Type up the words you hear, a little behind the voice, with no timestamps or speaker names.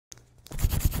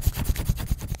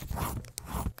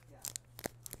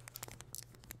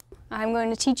I'm going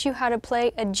to teach you how to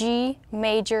play a G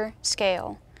major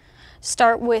scale.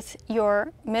 Start with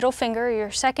your middle finger,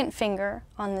 your second finger,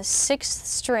 on the 6th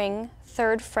string,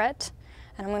 3rd fret,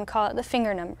 and I'm going to call it the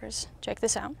finger numbers. Check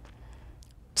this out.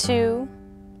 2,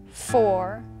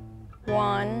 4,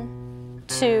 1,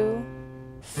 2,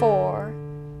 4,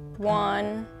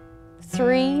 1,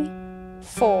 3,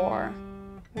 4,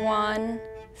 1,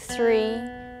 3,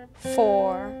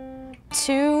 4,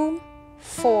 2,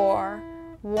 4,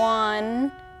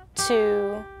 1,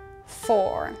 2,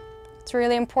 4. It's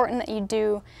really important that you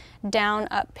do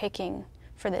down-up picking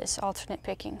for this, alternate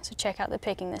picking. So check out the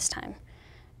picking this time.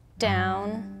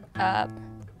 Down, up,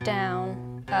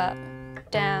 down, up,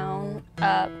 down,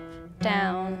 up,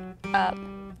 down, up,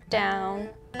 down,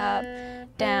 up,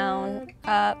 down,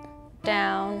 up,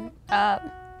 down, up,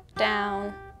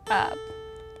 down, up.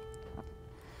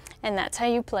 And that's how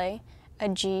you play a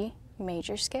G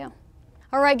major scale.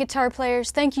 All right, guitar players,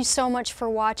 thank you so much for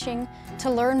watching. To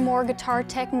learn more guitar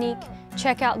technique,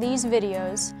 check out these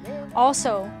videos.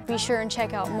 Also, be sure and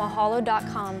check out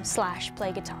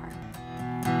mahalo.com/playguitar.